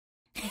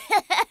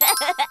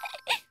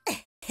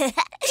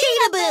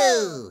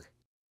Cheetahboo!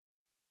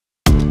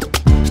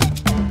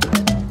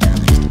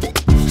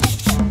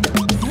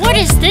 What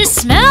is this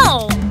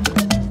smell?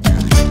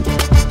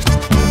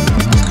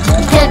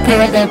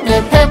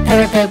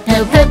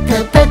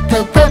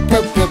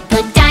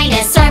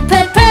 Dinosaur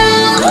poo-poo.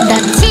 The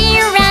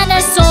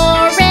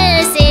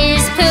Tyrannosaurus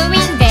is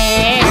pooing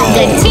there.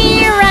 The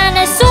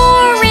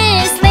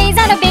Tyrannosaurus lays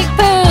out a big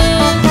poo.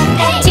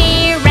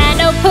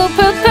 Tyranno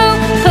poo-poo-poo,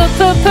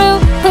 poo-poo-poo,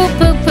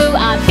 poo-poo-poo. A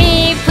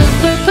big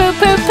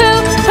poo-poo-poo-poo-poo,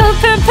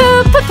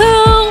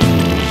 poo-poo-poo-poo-poo.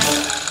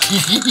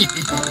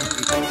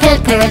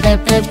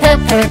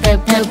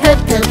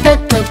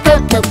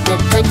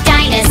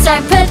 Dinosaur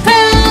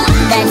poo-poo.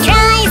 The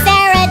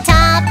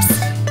Triceratops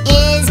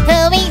is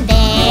pooing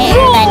there.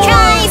 The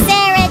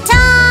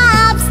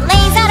Triceratops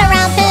lays out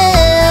around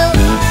poo.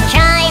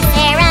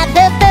 Tricera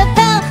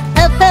poo-poo-poo,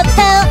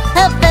 poo-poo-poo,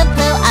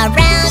 poo-poo-poo.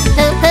 Around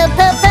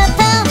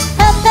poo-poo-poo-poo-poo-poo.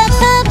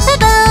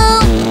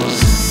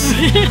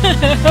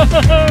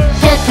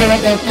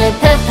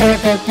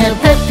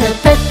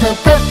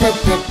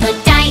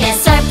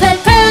 Dinosaur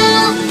poo-poo.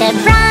 The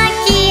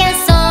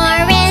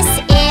Brachiosaurus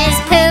is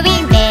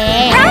pooing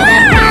there. The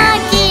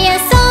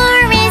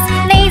Brachiosaurus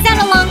lays out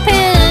a long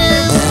poo.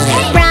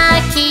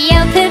 Brachio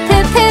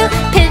poo-poo-poo,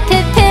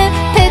 poo-poo-poo,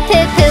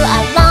 poo-poo-poo. A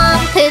long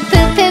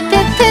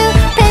poo-poo-poo-poo-poo,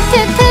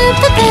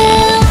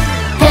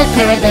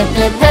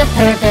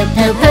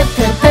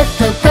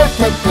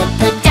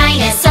 poo-poo-poo-poo.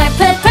 Dinosaur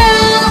poo-poo.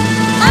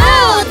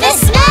 Oh, the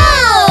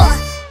smell!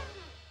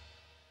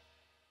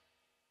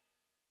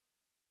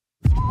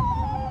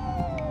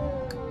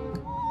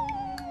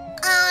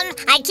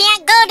 I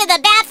can't go to the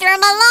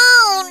bathroom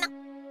alone.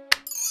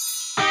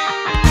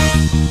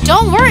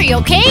 Don't worry,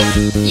 okay?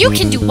 You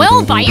can do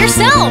well by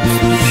yourself.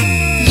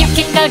 You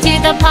can go to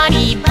the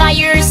potty by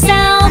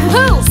yourself.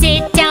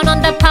 Sit down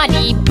on the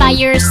potty by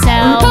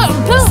yourself.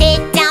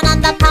 Sit down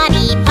on the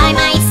potty by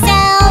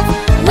myself.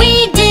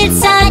 We did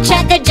such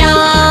a good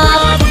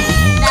job.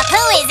 The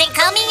poo isn't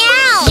coming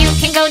out. You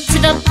can go to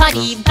the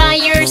potty by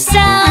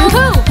yourself.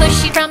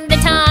 Push it from the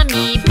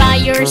tummy by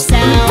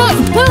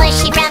yourself.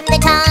 Push it from the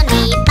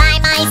tummy by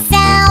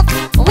myself.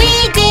 We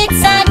did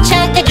such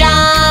a good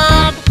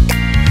job.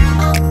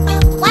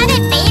 What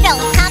if they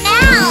don't come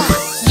out?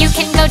 You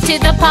can go to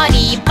the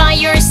potty by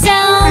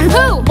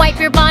yourself. Wipe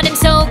your bottom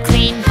so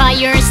clean by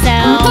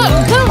yourself.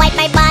 Wipe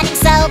my bottom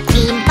so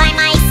clean by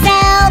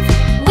myself.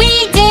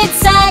 We did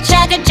such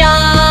a good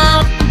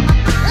job.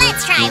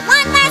 Let's try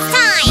one last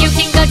time. You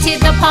can go to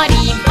the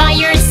potty by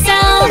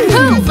yourself.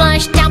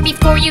 Flush down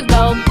before you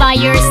go by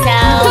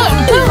yourself.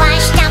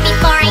 Flush down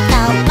before I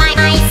go by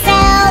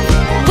myself.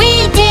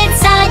 We did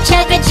such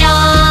a good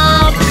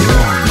job.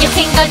 You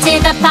can go to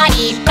the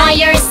potty by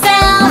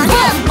yourself.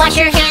 Wash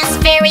your hands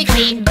very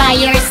clean by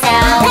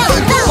yourself.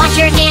 Wash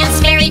your hands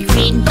very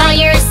clean by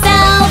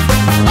yourself.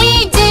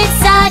 We did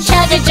such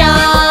a good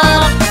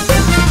job.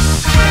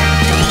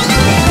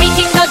 We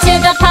can go to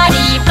the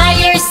potty by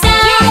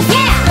yourself.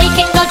 We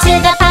can go to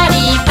the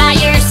potty by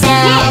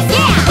yourself.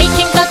 We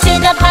can go to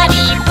the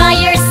potty by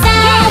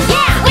yourself.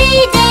 We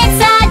did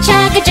such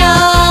a good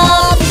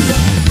job.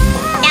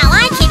 Now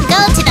I can go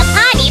to the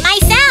potty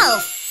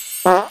myself.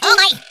 Oh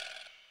my!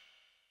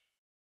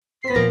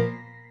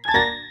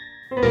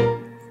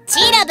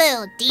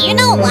 Cheetahboo, do you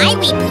know why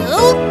we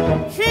poo?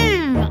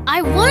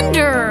 I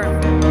wonder.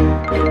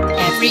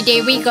 Every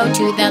day we go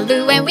to the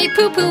loo and we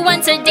poo-poo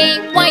once a day.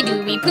 Why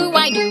do we poo?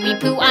 Why do we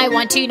poo? I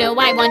want to know,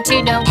 I want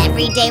to know.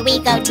 Every day we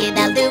go to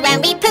the loo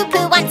and we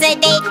poo-poo once a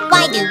day.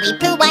 Why do we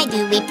poo? Why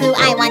do we poo?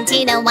 I want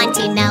to know, want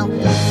to know.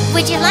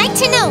 Would you like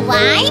to know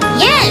why?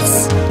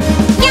 Yes!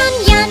 Yum,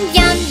 yum,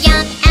 yum,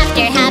 yum.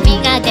 After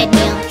having a good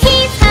meal,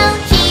 heave ho,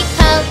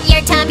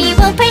 your tummy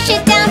will push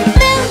it down.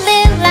 Loo,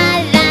 loo,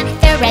 la, la.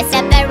 The rest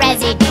of the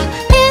residue.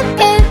 Poo,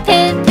 poo,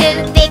 poo, poo.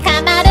 They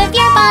come out of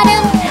your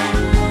bottom.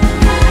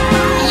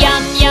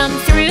 Yum, yum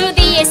through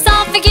the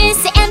esophagus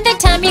and the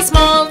tummy,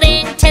 small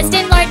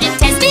intestine, large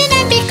intestine,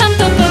 and become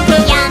poo, poo,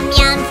 poo. Yum,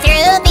 yum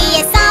through the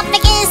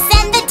esophagus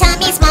and the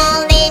tummy,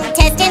 small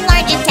intestine,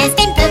 large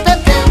intestine, poo, poo,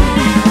 poo.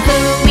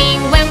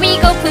 Pooing when we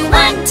go poo.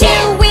 1,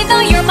 2, with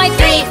all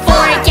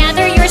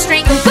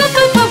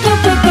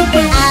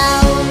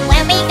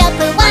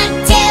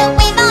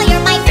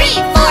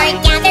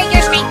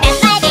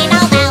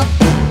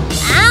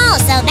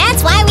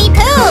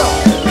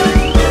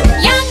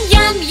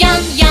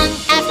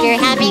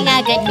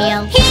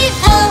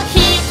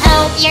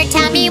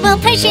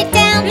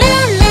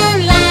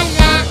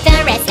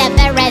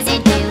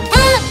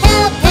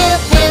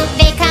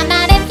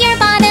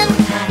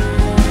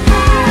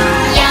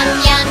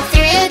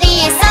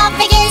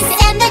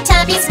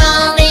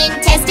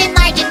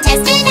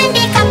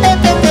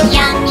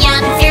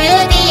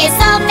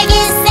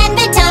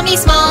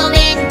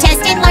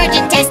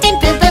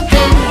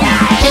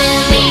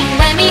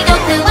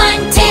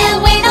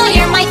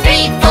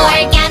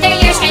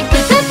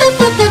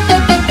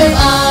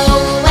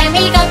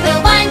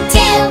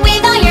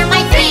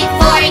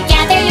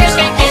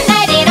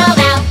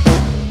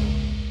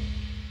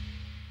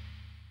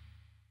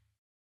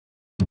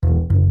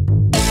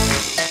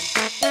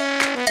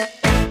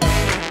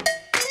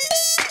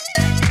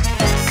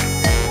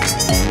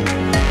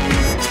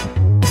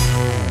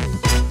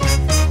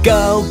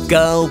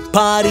go,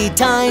 potty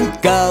time.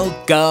 Go,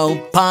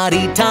 go,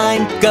 potty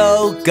time.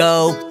 Go,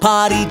 go,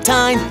 potty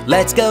time.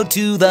 Let's go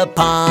to the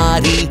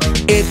potty.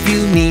 If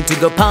you need to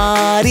go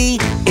potty,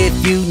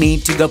 if you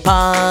need to go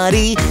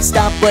potty,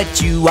 stop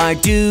what you are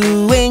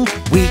doing.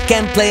 We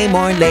can play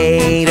more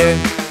later.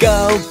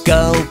 Go,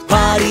 go,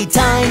 potty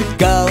time.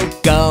 Go,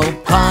 go,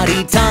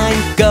 potty time.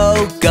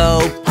 Go,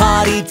 go,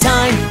 potty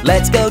time.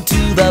 Let's go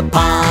to the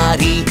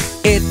potty.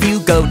 If you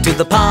go to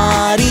the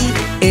potty,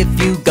 if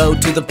you go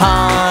to the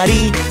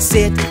potty,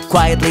 sit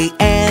quietly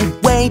and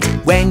wait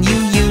when you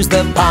use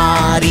the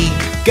potty.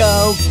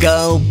 Go,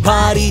 go,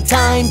 potty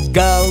time.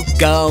 Go,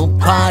 go,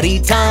 potty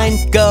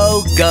time.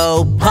 Go,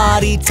 go,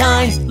 potty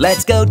time.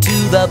 Let's go to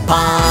the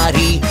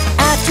potty.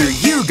 After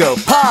you go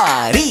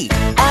potty,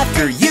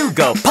 after you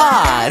go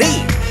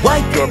potty,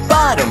 wipe your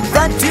bottom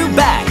front to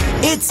back.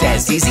 It's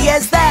as easy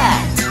as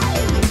that.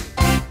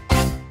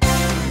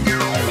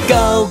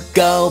 Go,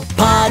 go,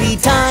 potty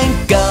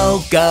time.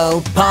 Go,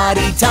 go,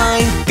 potty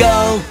time.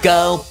 Go,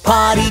 go,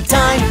 potty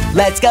time.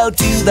 Let's go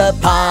to the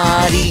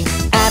potty.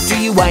 After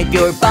you wipe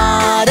your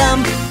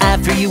bottom,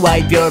 after you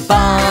wipe your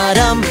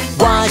bottom,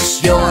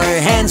 wash your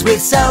hands with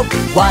soap.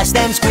 Wash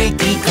them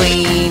squeaky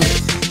clean.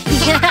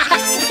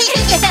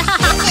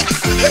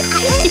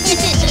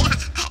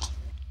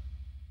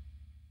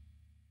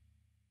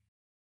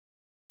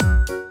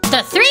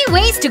 The 3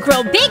 ways to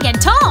grow big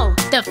and tall.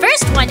 The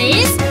first one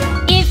is,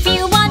 If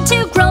you want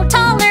to grow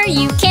taller,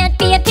 you can't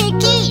be a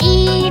picky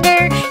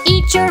eater.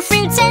 Eat your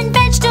fruits and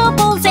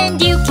vegetables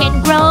and you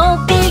can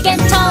grow big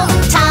and tall.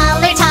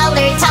 Taller,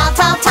 taller, tall,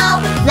 tall,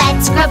 tall.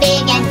 Let's grow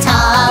big and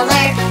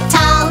taller.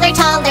 Taller,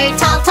 taller,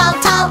 tall, tall,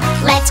 tall.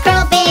 Let's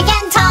grow big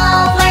and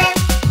taller.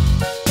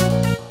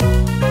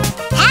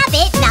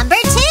 Habit number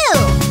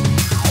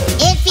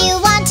 2. If you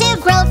want to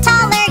grow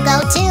taller,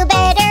 go to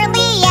bed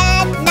early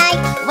at night.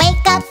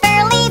 Wake up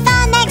early the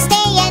next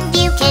day and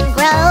you can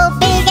grow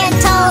big and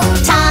tall.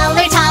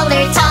 Taller,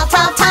 taller, tall,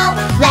 tall, tall.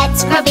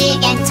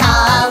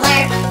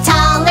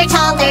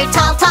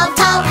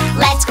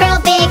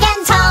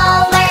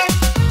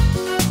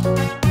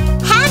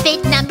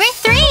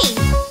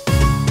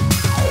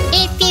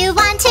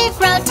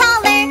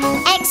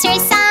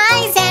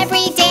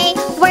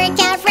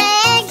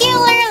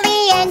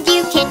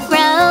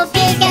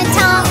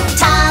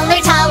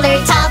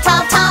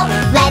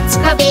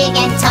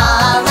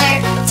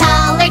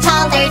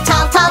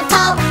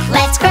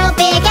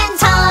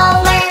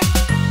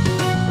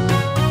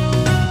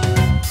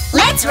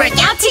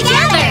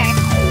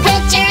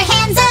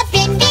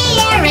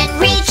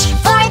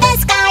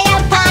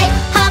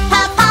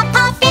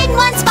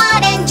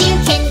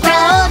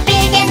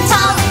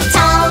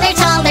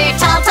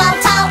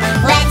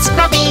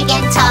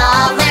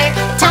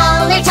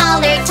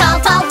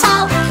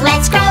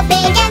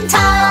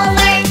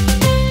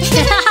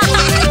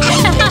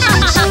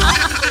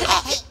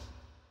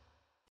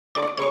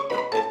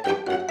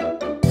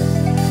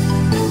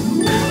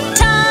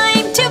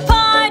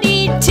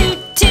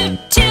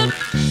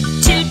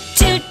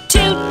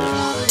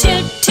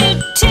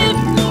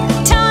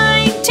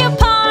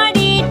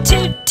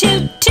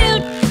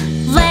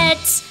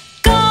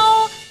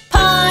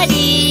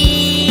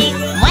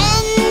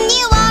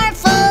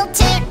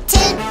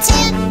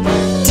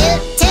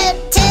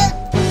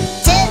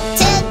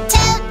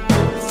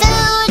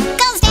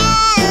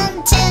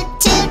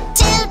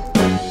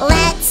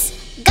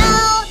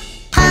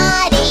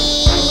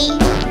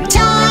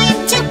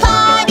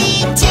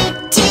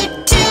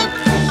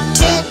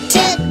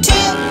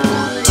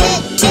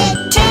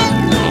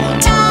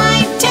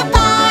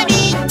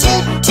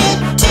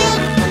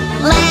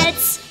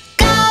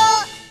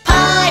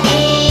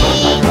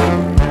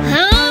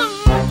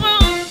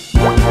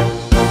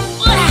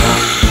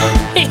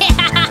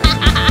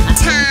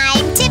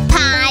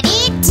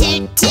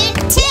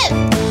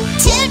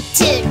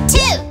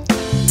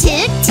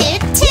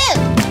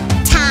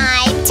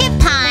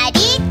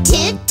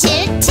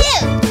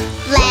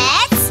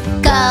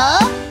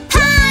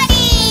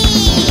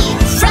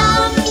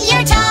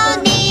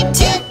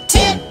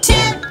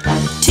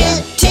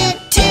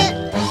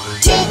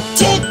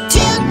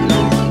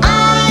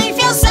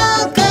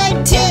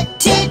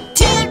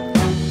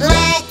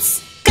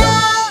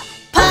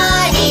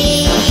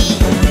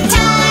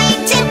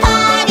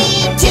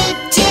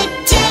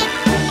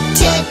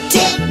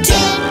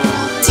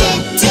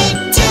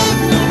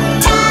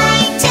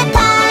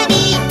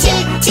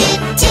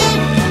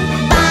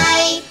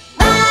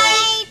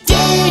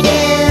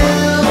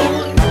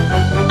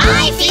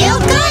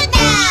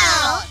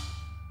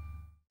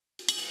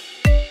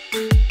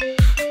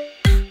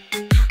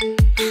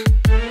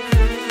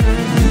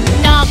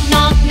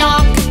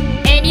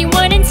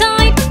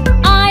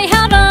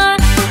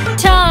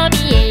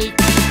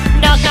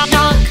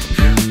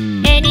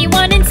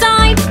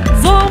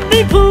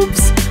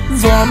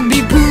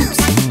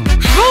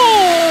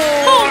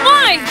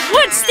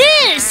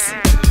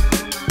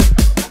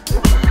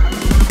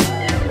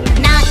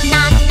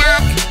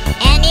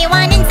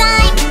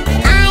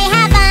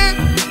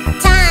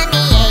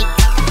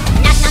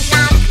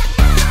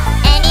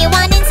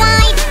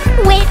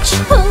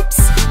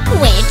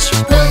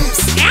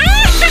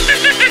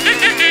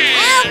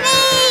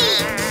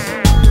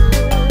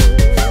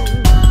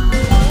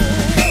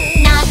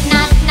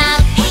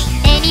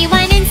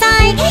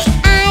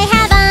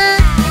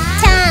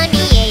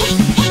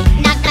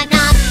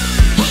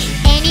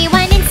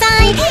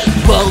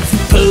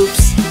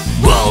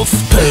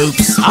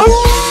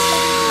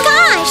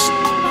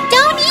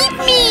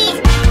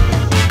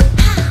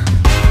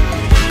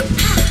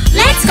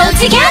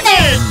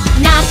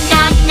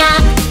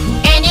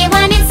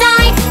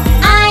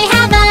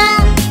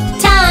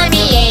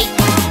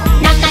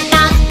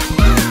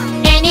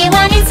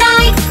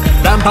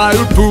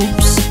 Vampire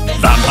poops!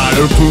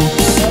 Vampire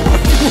poops!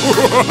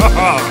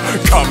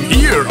 Come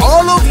here,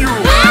 all of you!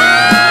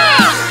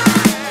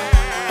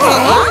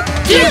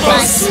 Give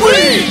us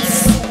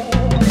sweets!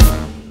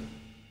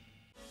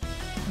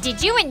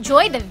 Did you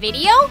enjoy the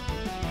video?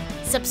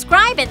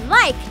 Subscribe and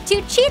like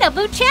to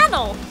Cheetahboo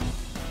channel.